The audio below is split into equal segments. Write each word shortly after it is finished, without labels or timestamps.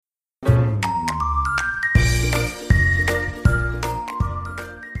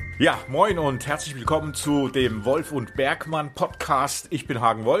Ja, moin und herzlich willkommen zu dem Wolf und Bergmann Podcast. Ich bin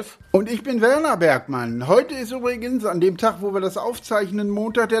Hagen Wolf. Und ich bin Werner Bergmann. Heute ist übrigens an dem Tag, wo wir das aufzeichnen,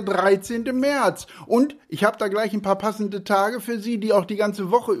 Montag, der 13. März. Und ich habe da gleich ein paar passende Tage für Sie, die auch die ganze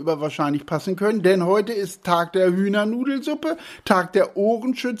Woche über wahrscheinlich passen können. Denn heute ist Tag der Hühnernudelsuppe, Tag der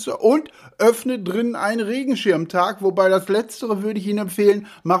Ohrenschützer und öffnet drinnen ein Regenschirmtag. Wobei das Letztere würde ich Ihnen empfehlen,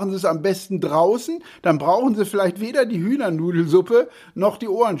 machen Sie es am besten draußen. Dann brauchen Sie vielleicht weder die Hühnernudelsuppe noch die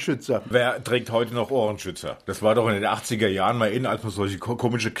Ohrenschützer. Wer trägt heute noch Ohrenschützer? Das war doch in den 80er Jahren mal in, als man solche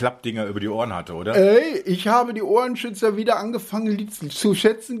komische Klappdinger über die Ohren hatte, oder? Ich habe die Ohrenschützer wieder angefangen zu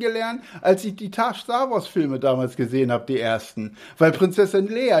schätzen gelernt, als ich die Star Wars Filme damals gesehen habe, die ersten. Weil Prinzessin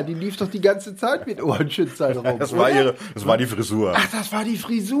Leia, die lief doch die ganze Zeit mit Ohrenschützern rum. Das war die Frisur. Ach, das war die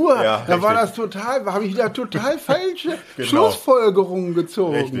Frisur. Ja, da war das habe ich da total falsche Genau. Schlussfolgerungen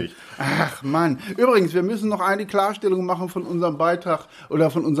gezogen. Richtig. Ach Mann. Übrigens, wir müssen noch eine Klarstellung machen von unserem Beitrag oder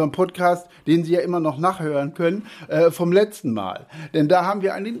von unserem Podcast, den Sie ja immer noch nachhören können, vom letzten Mal. Denn da haben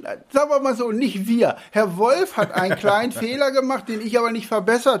wir sagen wir mal so, nicht wir. Herr Wolf hat einen kleinen Fehler gemacht, den ich aber nicht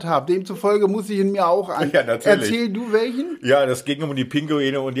verbessert habe. Demzufolge muss ich ihn mir auch Ja, natürlich. Erzähl du welchen? Ja, das ging um die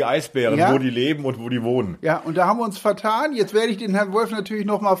Pinguine und die Eisbären, Ja. wo die leben und wo die wohnen. Ja, und da haben wir uns vertan. Jetzt werde ich den Herrn Wolf natürlich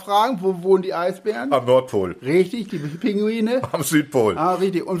noch mal fragen, wo wohnen die Eisbären? Am Nordpol. Richtig, die Pinguine. Am Südpol. Ah,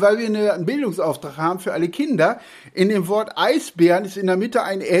 richtig. Und weil wir einen Bildungsauftrag haben für alle Kinder, in dem Wort Eisbären ist in der Mitte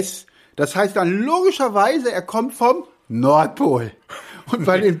ein S. Das heißt dann logischerweise, er kommt vom Nordpol. Und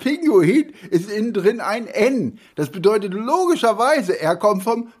bei den Pinguinen ist innen drin ein N. Das bedeutet logischerweise, er kommt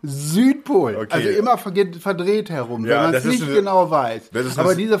vom Südpol. Okay. Also immer verdreht herum, Ja, wenn man das es ist nicht genau weiß. das ist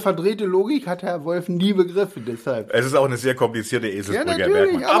Aber eine- diese verdrehte Logik hat Herr Wolf nie begriffen, deshalb. Es ist auch eine sehr komplizierte Ja, Eselsbrücke, Herr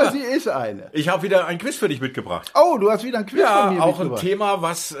natürlich, Bergmann. aber sie ist eine. Ich habe wieder ein Quiz für dich mitgebracht. Oh, du hast wieder ein Quiz von Ja, mir auch ein mitgebracht. Thema,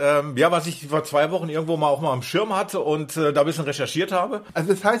 was ich vor 2 Wochen irgendwo mal auch mal am Schirm hatte und da ein bisschen recherchiert habe.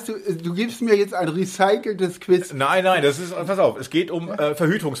 Also das heißt, du gibst mir jetzt ein recyceltes Quiz. Nein, pass auf, es geht um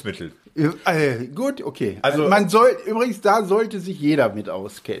Verhütungsmittel. Gut, okay. Also- Übrigens, da sollte sich jeder mit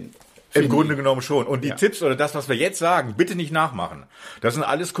auskennen. Im Grunde genommen schon. Und die Tipps oder das, was wir jetzt sagen, bitte nicht nachmachen. Das sind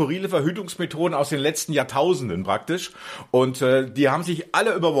alles skurrile Verhütungsmethoden aus den letzten Jahrtausenden praktisch. Und die haben sich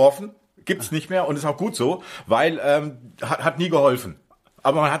alle überworfen, gibt's nicht mehr und ist auch gut so, weil hat nie geholfen.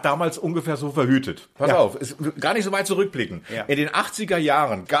 Aber man hat damals ungefähr so verhütet. Pass auf, ist gar nicht so weit zurückblicken. Ja. In den 80er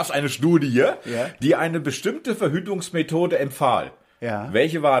Jahren gab es eine Studie, die eine bestimmte Verhütungsmethode empfahl. Ja.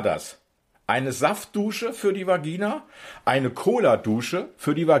 Welche war das? Eine Saftdusche für die Vagina, eine Cola-Dusche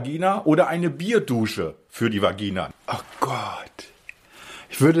für die Vagina oder eine Bierdusche für die Vagina? Oh Gott.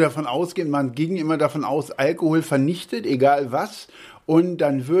 Ich würde davon ausgehen, man ging immer davon aus, Alkohol vernichtet, egal was. Und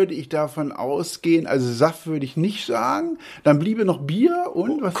dann würde ich davon ausgehen, also Saft würde ich nicht sagen. Dann bliebe noch Bier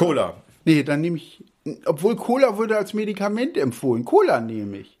und was? Cola. Nee, dann nehme ich, obwohl Cola wurde als Medikament empfohlen. Cola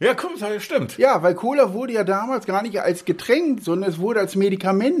nehme ich. Ja, komm, das stimmt. Ja, weil Cola wurde ja damals gar nicht als Getränk, sondern es wurde als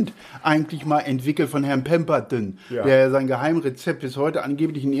Medikament eigentlich mal entwickelt von Herrn Pemberton, Ja. der sein Geheimrezept bis heute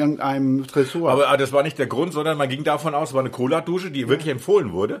angeblich in irgendeinem Tresor hat. Aber das war nicht der Grund, sondern man ging davon aus, es war eine Cola-Dusche, die wirklich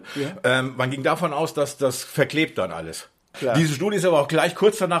empfohlen wurde. Ja. Man ging davon aus, dass das verklebt dann alles. Klar. Diese Studie ist aber auch gleich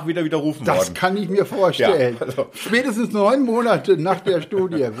kurz danach wieder widerrufen Das worden. kann ich mir vorstellen. Ja, also- Spätestens 9 Monate nach der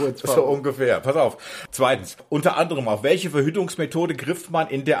Studie wurde es So ungefähr. Pass auf. Zweitens, unter anderem, auf welche Verhütungsmethode griff man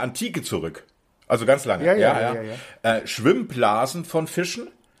in der Antike zurück? Also ganz lange. Ja. Schwimmblasen von Fischen,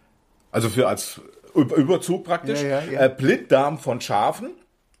 also als Überzug praktisch. Ja. Blinddarm von Schafen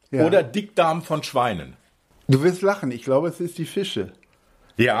Ja. oder Dickdarm von Schweinen. Du wirst lachen, ich glaube, es ist die Fische.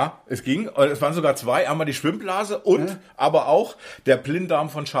 Ja, es ging. Es waren sogar 2. Einmal die Schwimmblase und aber auch der Blinddarm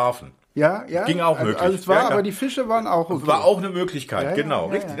von Schafen. Ja. Ging auch möglich. Also es war, Ja, klar. aber die Fische waren auch okay. War auch eine Möglichkeit, Ja, genau.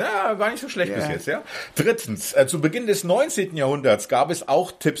 ja, Richtig. Ja, gar nicht so schlecht bis Ja. jetzt, ja. Drittens, zu Beginn des 19. Jahrhunderts gab es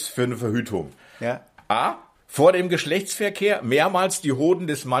auch Tipps für eine Verhütung. Ja. A. Vor dem Geschlechtsverkehr mehrmals die Hoden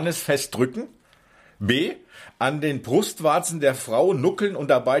des Mannes festdrücken. B. An den Brustwarzen der Frau nuckeln und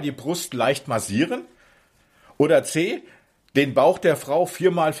dabei die Brust leicht massieren. Oder C. Den Bauch der Frau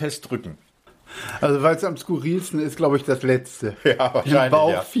 4-mal festdrücken. Also weil es am skurrilsten ist, glaube ich, das Letzte. Ja, wahrscheinlich, Den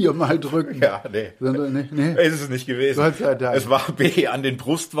Bauch ja. 4-mal drücken. Ja, nee. Sondern nicht, nee. Es ist es nicht gewesen. Gott sei Dank. Es war B, an den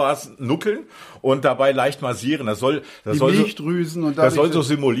Brustwarzen nuckeln und dabei leicht massieren. Das soll Die Milchdrüsen und das soll dadurch-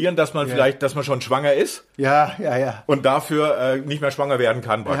 so simulieren, dass man vielleicht, dass man schon schwanger ist Ja. und dafür nicht mehr schwanger werden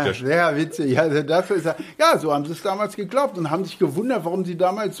kann Ja, praktisch. sehr witzig. Also dafür ist ja, so haben sie es damals geglaubt und haben sich gewundert, warum sie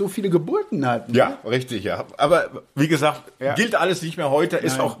damals so viele Geburten hatten. Ja, richtig, ja. Aber wie gesagt, Ja. gilt alles nicht mehr heute,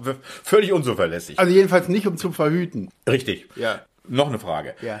 ist Nein. auch völlig unzuverlässig. Also jedenfalls nicht, um zu verhüten. Richtig. Ja. Noch eine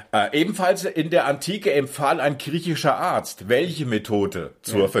Frage. Ja. Ebenfalls in der Antike empfahl ein griechischer Arzt welche Methode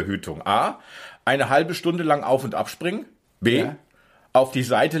zur Verhütung? A. Eine halbe Stunde lang auf- und abspringen. B. Ja. auf die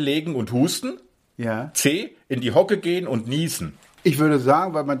Seite legen und husten. Ja. C, in die Hocke gehen und niesen. Ich würde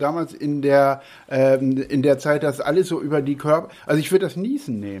sagen, weil man damals in der Zeit das alles so über die Körper, also ich würde das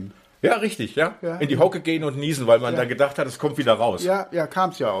Niesen nehmen. Ja, richtig, ja. In die Hocke gehen und niesen, weil man da gedacht hat, es kommt wieder raus. Ja,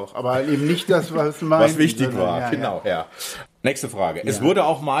 kam es ja auch, aber eben nicht das, was was wichtig war, genau, ja. Nächste Frage. Ja. Es wurde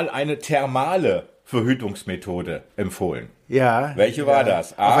auch mal eine thermale Verhütungsmethode empfohlen. Ja. Welche war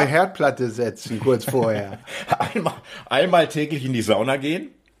das? A, auf eine Herdplatte setzen, kurz vorher. einmal täglich in die Sauna gehen.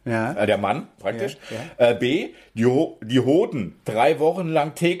 Ja. Der Mann praktisch. Ja. B, die Hoden 3 Wochen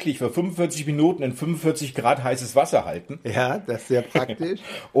lang täglich für 45 Minuten in 45 Grad heißes Wasser halten. Ja, das ist sehr praktisch.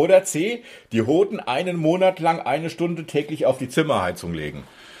 Oder C, die Hoden 1 Monat lang 1 Stunde täglich auf die Zimmerheizung legen.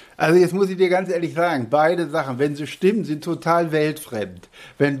 Also jetzt muss ich dir ganz ehrlich sagen, beide Sachen, wenn sie stimmen, sind total weltfremd.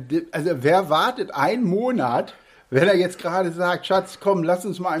 Also wer wartet 1 Monat, wenn er jetzt gerade sagt, Schatz, komm, lass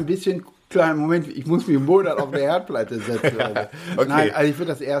uns mal ein bisschen... Kleinen Moment, ich muss mich einen Monat auf der Herdplatte setzen. Okay. Nein, also ich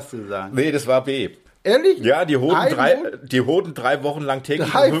würde das erste sagen. Nee, das war B. Ehrlich? Ja, die Hoden 3 Wochen lang täglich.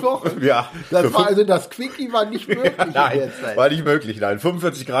 3 Wochen? Ja. Das war also das Quickie war nicht möglich. Nein, war nicht möglich. Nein,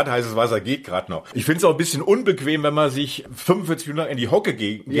 45 Grad heißes Wasser geht gerade noch. Ich finde es auch ein bisschen unbequem, wenn man sich 45 Minuten lang in die Hocke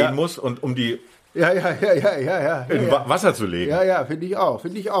gehen muss und um die in Wasser zu legen. Ja, finde ich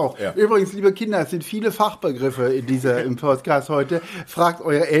auch. Ja. Übrigens, liebe Kinder, es sind viele Fachbegriffe im Podcast heute. Fragt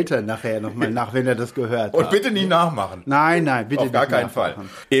eure Eltern nachher nochmal nach, wenn ihr das gehört habt. Und bitte nie nachmachen. Nein, bitte auf gar keinen Fall.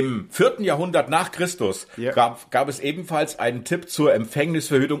 Im 4. Jahrhundert nach Christus gab es ebenfalls einen Tipp zur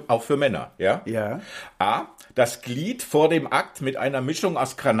Empfängnisverhütung auch für Männer. Ja? Ja. A, das Glied vor dem Akt mit einer Mischung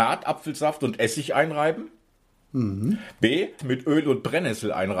aus Granatapfelsaft und Essig einreiben. B, mit Öl und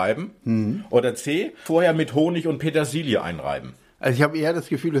Brennnessel einreiben. Oder C, vorher mit Honig und Petersilie einreiben. Also ich habe eher das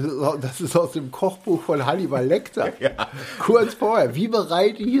Gefühl, das ist aus dem Kochbuch von Hannibal Lecter. Ja. Kurz vorher. Wie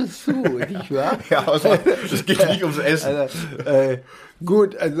bereite ich es zu? Nicht wahr? Ja, es geht nicht ums Essen.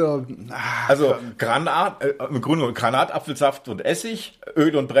 Gut, also im Grunde Granatapfelsaft und Essig,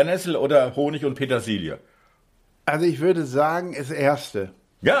 Öl und Brennnessel oder Honig und Petersilie. Also ich würde sagen, das Erste.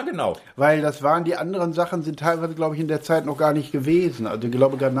 Ja, genau. Weil die anderen Sachen sind teilweise, glaube ich, in der Zeit noch gar nicht gewesen. Also ich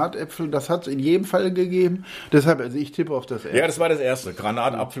glaube, Granatäpfel, das hat es in jedem Fall gegeben. Deshalb, also ich tippe auf das Erste. Ja, das war das Erste.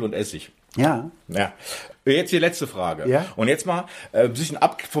 Granatapfel und Essig. Ja. Jetzt die letzte Frage. Ja? Und jetzt mal ein bisschen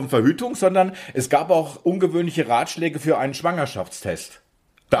ab von Verhütung, sondern es gab auch ungewöhnliche Ratschläge für einen Schwangerschaftstest.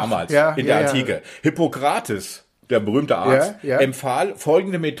 Damals, in der Antike. Hippokrates, der berühmte Arzt, empfahl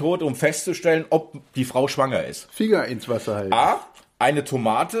folgende Methode, um festzustellen, ob die Frau schwanger ist. Finger ins Wasser halten. A, eine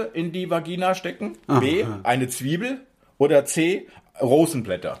Tomate in die Vagina stecken. B, eine Zwiebel. Oder C,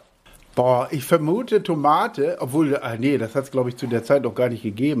 Rosenblätter. Boah, ich vermute Tomate, obwohl, das hat es, glaube ich, zu der Zeit noch gar nicht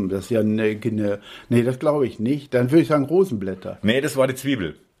gegeben. Das ist ja das glaube ich nicht. Dann würde ich sagen Rosenblätter. Nee, das war die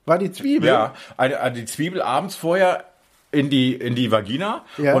Zwiebel. War die Zwiebel? Ja, die Zwiebel abends vorher in die Vagina.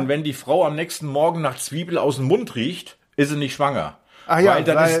 Ja. Und wenn die Frau am nächsten Morgen nach Zwiebel aus dem Mund riecht, ist sie nicht schwanger. Weil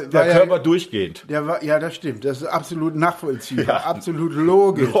dann ist der Körper durchgehend. Das stimmt. Das ist absolut nachvollziehbar. Absolut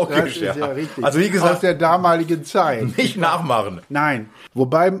logisch. Das ist ja richtig. Also wie gesagt, aus der damaligen Zeit. Nicht nachmachen. Nein.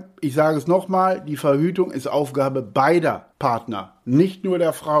 Wobei, ich sage es nochmal, die Verhütung ist Aufgabe beider Partner. Nicht nur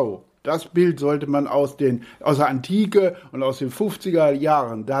der Frau. Das Bild sollte man aus der Antike und aus den 50er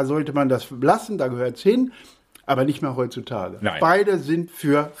Jahren, da sollte man das lassen, da gehört es hin. Aber nicht mehr heutzutage. Nein. Beide sind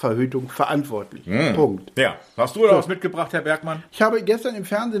für Verhütung verantwortlich. Punkt. Ja. Hast du da was mitgebracht, Herr Bergmann? Ich habe gestern im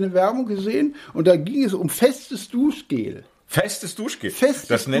Fernsehen eine Werbung gesehen und da ging es um festes Duschgel. Festes Duschgel?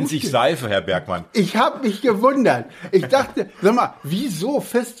 Das nennt sich Seife, Herr Bergmann. Ich habe mich gewundert. Ich dachte, sag mal, wieso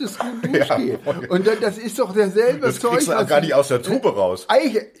festes Duschgel? Und das ist doch derselbe das Zeug. Das kriegst du gar nicht aus der Tube raus.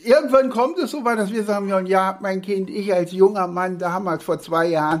 Irgendwann kommt es so weit, dass wir sagen, ja, mein Kind, ich als junger Mann, damals vor 2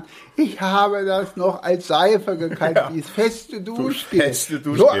 Jahren, ich habe das noch als Seife gekannt, dieses feste Duschgel. Feste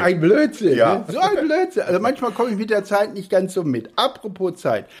Duschgel. So ein Blödsinn. Ja. Ne? So ein Blödsinn. Also manchmal komme ich mit der Zeit nicht ganz so mit. Apropos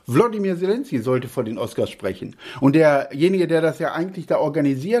Zeit. Wladimir Zelensky sollte vor den Oscars sprechen. Und derjenige, der das ja eigentlich da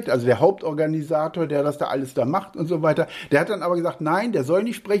organisiert, also der Hauptorganisator, der das da alles da macht und so weiter, der hat dann aber gesagt, nein, der soll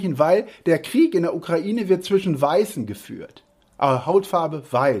nicht sprechen, weil der Krieg in der Ukraine wird zwischen Weißen geführt. Aber Hautfarbe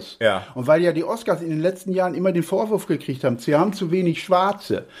weiß. Ja. Und weil ja die Oscars in den letzten Jahren immer den Vorwurf gekriegt haben, sie haben zu wenig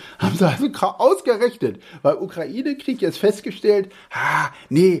Schwarze, haben sie also ausgerechnet, weil Ukraine-Krieg jetzt festgestellt,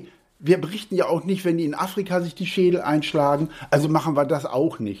 wir berichten ja auch nicht, wenn die in Afrika sich die Schädel einschlagen, also machen wir das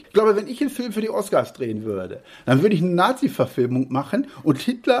auch nicht. Ich glaube, wenn ich einen Film für die Oscars drehen würde, dann würde ich eine Nazi-Verfilmung machen und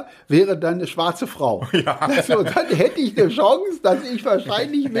Hitler wäre dann eine schwarze Frau. Ja. Also, dann hätte ich eine Chance, dass ich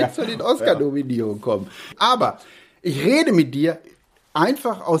wahrscheinlich mit zu den Oscar-Nominierungen komme. Aber ich rede mit dir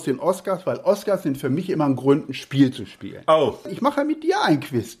Einfach aus den Oscars, weil Oscars sind für mich immer ein Grund, ein Spiel zu spielen. Oh. Ich mache ja mit dir ein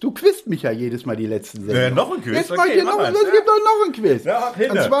Quiz. Du quizst mich ja jedes Mal die letzten Sendungen. Noch ein Quiz? Jetzt mach ich dir noch ein Quiz. Es gibt doch noch ein Quiz. Ja,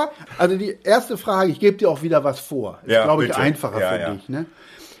 und zwar, also die erste Frage, ich gebe dir auch wieder was vor. Ist, glaube ich, einfacher für dich. Ne?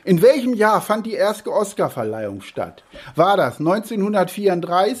 In welchem Jahr fand die erste Oscarverleihung statt? War das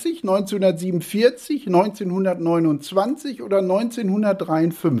 1934, 1947, 1929 oder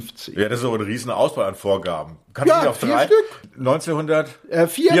 1953? Ja, das ist aber eine riesen Auswahl an Vorgaben. Kannst du nicht auf 4 3? Stück.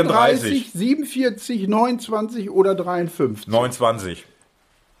 1934. 47, 29 oder 53? 29.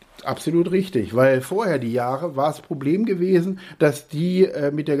 Absolut richtig, weil vorher die Jahre war es Problem gewesen, dass die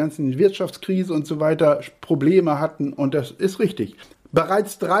mit der ganzen Wirtschaftskrise und so weiter Probleme hatten und das ist richtig.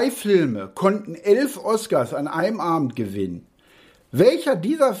 Bereits 3 Filme konnten 11 Oscars an einem Abend gewinnen. Welcher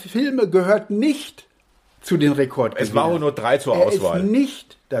dieser Filme gehört nicht zu den Rekordgewinnern? Es waren nur 3 zur Auswahl. Er ist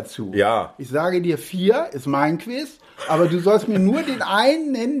nicht dazu. Ja. Ich sage dir 4, ist mein Quiz, aber du sollst mir nur den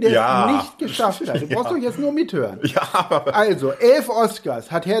einen nennen, der es nicht geschafft hat. Du brauchst doch jetzt nur mithören. Ja. Also, 11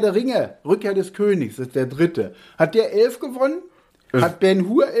 Oscars hat Herr der Ringe, Rückkehr des Königs, das ist der 3. Hat der 11 gewonnen? Hat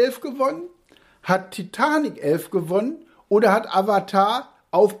Ben-Hur 11 gewonnen? Hat Titanic 11 gewonnen? Oder hat Avatar,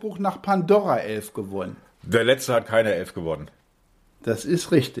 Aufbruch nach Pandora 11 gewonnen? Der letzte hat keine 11 gewonnen. Das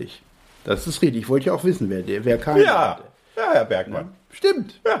ist richtig. Das ist richtig. Ich wollte ja auch wissen, wer keine hatte. Ja, Herr Bergmann.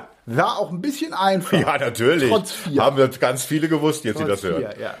 Stimmt. Ja. War auch ein bisschen einfach. Ja, natürlich. Trotz 4. Haben wir ganz viele gewusst, jetzt sie das hören.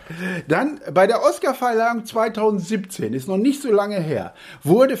 4, ja. Dann bei der Oscarverleihung 2017, ist noch nicht so lange her,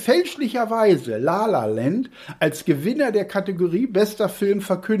 wurde fälschlicherweise La La Land als Gewinner der Kategorie Bester Film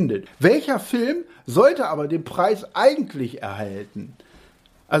verkündet. Welcher Film sollte aber den Preis eigentlich erhalten?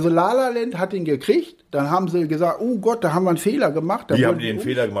 Also La La Land hat ihn gekriegt, dann haben sie gesagt, oh Gott, da haben wir einen Fehler gemacht. Die haben den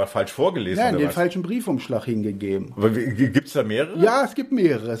Fehler gemacht, falsch vorgelesen Nein, oder den was? falschen Briefumschlag hingegeben. Gibt es da mehrere? Ja, es gibt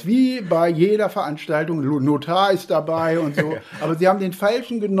mehreres. Wie bei jeder Veranstaltung, Notar ist dabei und so. Aber sie haben den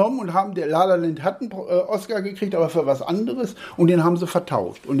falschen genommen und haben, der La La Land hat einen Oscar gekriegt, aber für was anderes und den haben sie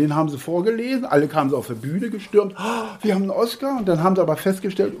vertauscht. Und den haben sie vorgelesen, alle kamen so auf die Bühne gestürmt, wir haben einen Oscar und dann haben sie aber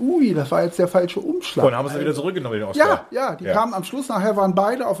festgestellt, ui, das war jetzt der falsche Umschlag. Und haben sie wieder zurückgenommen, den Oscar? Ja, die kamen am Schluss, nachher waren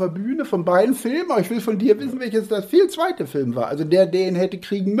beide auf der Bühne von beiden Filmen, aber ich will von dir wissen, welches das viel zweite Film war, also der den hätte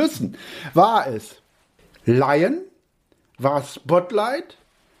kriegen müssen. War es Lion, war es Spotlight,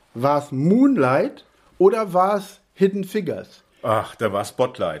 war es Moonlight oder war es Hidden Figures? Ach, da war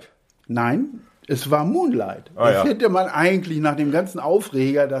Spotlight. Nein, es war Moonlight. Das hätte man eigentlich nach dem ganzen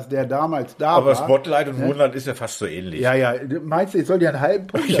Aufreger, dass der damals da war. Aber Spotlight und Moonlight ist ja fast so ähnlich. Ja, meinst du, ich soll dir einen halben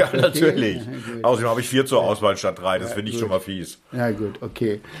Punkt Ja, dafür natürlich. geben? Außerdem habe ich 4 zur Auswahl statt 3. Das finde ich schon mal fies. Ja, gut,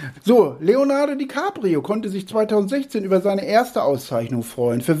 okay. So, Leonardo DiCaprio konnte sich 2016 über seine erste Auszeichnung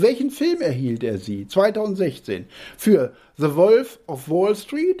freuen. Für welchen Film erhielt er sie? 2016. Für The Wolf of Wall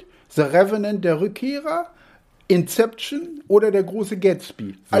Street, The Revenant, der Rückkehrer, Inception oder Der große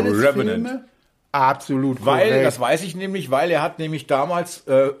Gatsby? Alles Revenant. Filme. Absolut korrekt. Das weiß ich nämlich, weil er hat nämlich damals,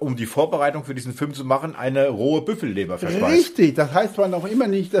 um die Vorbereitung für diesen Film zu machen, eine rohe Büffelleber verspeist. Richtig, das heißt zwar noch immer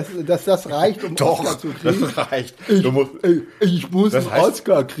nicht, dass das reicht, um Doch, Oscar zu kriegen. das reicht. Ich muss Das einen heißt-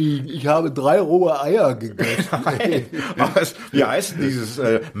 Oscar kriegen. Ich habe 3 rohe Eier gegessen. Aber wie heißt denn dieses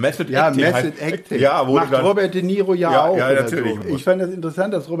Method Ja, Acting? Method Acting. Ja, wo macht dann, Robert De Niro Ja, auch. ja, oder natürlich. So. Ich fand das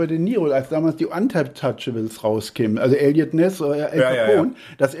interessant, dass Robert De Niro, als damals die Untouchables rauskamen, also Elliot Ness oder El Capone,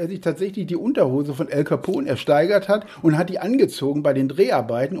 dass er sich tatsächlich die Unterhose von El Capone ersteigert hat und hat die angezogen bei den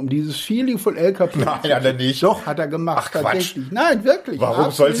Dreharbeiten, um dieses Feeling von El Capone Nein, hat er nicht. Doch, hat er gemacht. Ach, Quatsch. tatsächlich. Nein, wirklich. Warum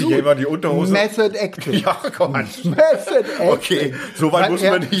soll sich jemand die Unterhose... Method Acting. Ja, Quatsch. Method Acting. Okay, so weit Weil muss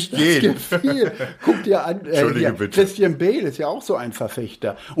man nicht gehen. Es gibt viel. Guck dir an, Entschuldige bitte. Christian Bale ist ja auch so ein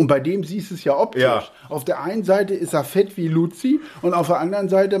Verfechter. Und bei dem siehst du es ja optisch. Ja. Auf der einen Seite ist er fett wie Luzi und auf der anderen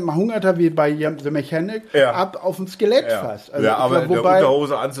Seite hungert er wie bei The Mechanic ab auf dem Skelett fast. Also aber wobei, eine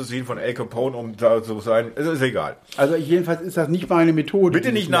Unterhose anzuziehen von El Capone, um da zu sein, ist egal. Also jedenfalls ist das nicht meine Methode.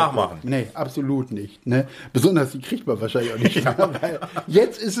 Bitte nicht nachmachen. Nee, absolut nicht. Ne? Besonders die kriegt man wahrscheinlich auch nicht. Weil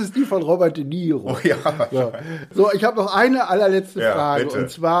jetzt ist es die von Robert De Niro. Oh ja. So, ich habe noch eine allerletzte Frage. Bitte.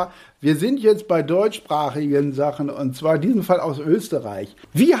 Und zwar, wir sind jetzt bei deutschsprachigen Sachen und zwar in diesem Fall aus Österreich.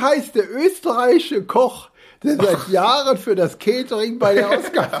 Wie heißt der österreichische Koch, der seit Jahren für das Catering bei der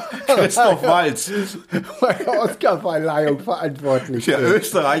Christoph Waltz. bei der Oscarverleihung verantwortlich Der ist?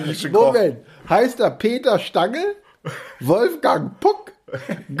 österreichische Koch. Moment, heißt er Peter Stangl, Wolfgang Puck,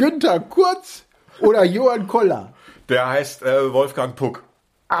 Günther Kurz oder Johann Koller? Der heißt Wolfgang Puck.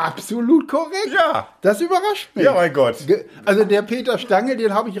 Absolut korrekt. Ja. Das überrascht mich. Ja, mein Gott. Also der Peter Stangl,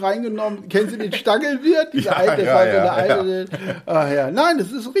 den habe ich reingenommen. Kennst du den Stangelwirt? Dieser alte, Ach ja. Nein,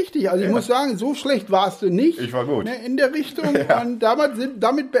 das ist richtig. Also ich muss sagen, so schlecht warst du nicht. Ich war gut. Ne, in der Richtung. Und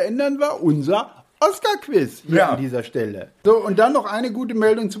damit beenden wir unser Oscar-Quiz hier an dieser Stelle. So, und dann noch eine gute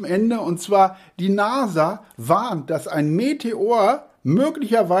Meldung zum Ende, und zwar die NASA warnt, dass ein Meteor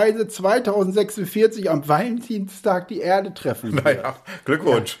möglicherweise 2046 am Valentinstag die Erde treffen wird. Naja,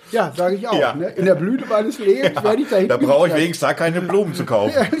 Glückwunsch. Ja, sage ich auch. Ja. Ne? In der Blüte meines Lebens werde ich dahin. Da brauche ich wenigstens da keine Blumen zu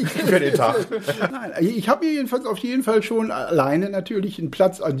kaufen für den Tag. Nein, ich habe mir jedenfalls auf jeden Fall schon alleine natürlich einen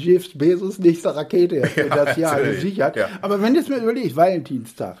Platz an Jeff Bezos nächster Rakete für das Jahr gesichert. Ja. Aber wenn du es mir überlegst,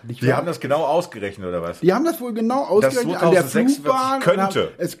 Valentinstag. Die haben das genau ausgerechnet, oder was? Die haben das wohl genau ausgerechnet an der Flugbahn.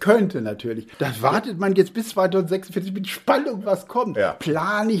 Es könnte natürlich. Das wartet man jetzt bis 2046 mit Spannung, was kommt. Ja.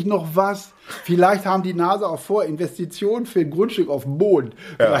 Plane ich noch was? Vielleicht haben die NASA auch vor, Investitionen für ein Grundstück auf dem Mond.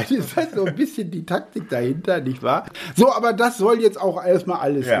 Vielleicht ist das so ein bisschen die Taktik dahinter, nicht wahr? So, aber das soll jetzt auch erstmal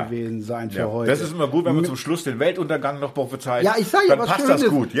alles gewesen sein für heute. Das ist immer gut, wenn man zum Schluss den Weltuntergang noch prophezeien. Ja, ich sage ja, was passt Schönes. Das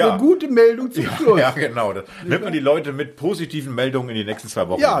gut. Ja. Eine gute Meldung zum Schluss. Ja, genau. Das nimmt man die Leute mit positiven Meldungen in die nächsten 2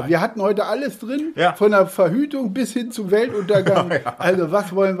 Wochen. Ja, wir hatten heute alles drin, von der Verhütung bis hin zum Weltuntergang. Also,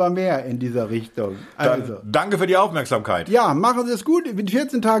 was wollen wir mehr in dieser Richtung? Also, danke für die Aufmerksamkeit. Ja, machen Sie es gut. In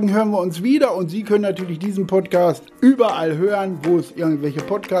 14 Tagen hören wir uns wieder, und Sie können natürlich diesen Podcast überall hören, wo es irgendwelche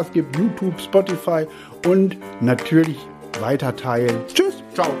Podcasts gibt, YouTube, Spotify, und natürlich weiter teilen. Tschüss.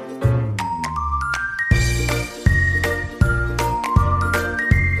 Ciao.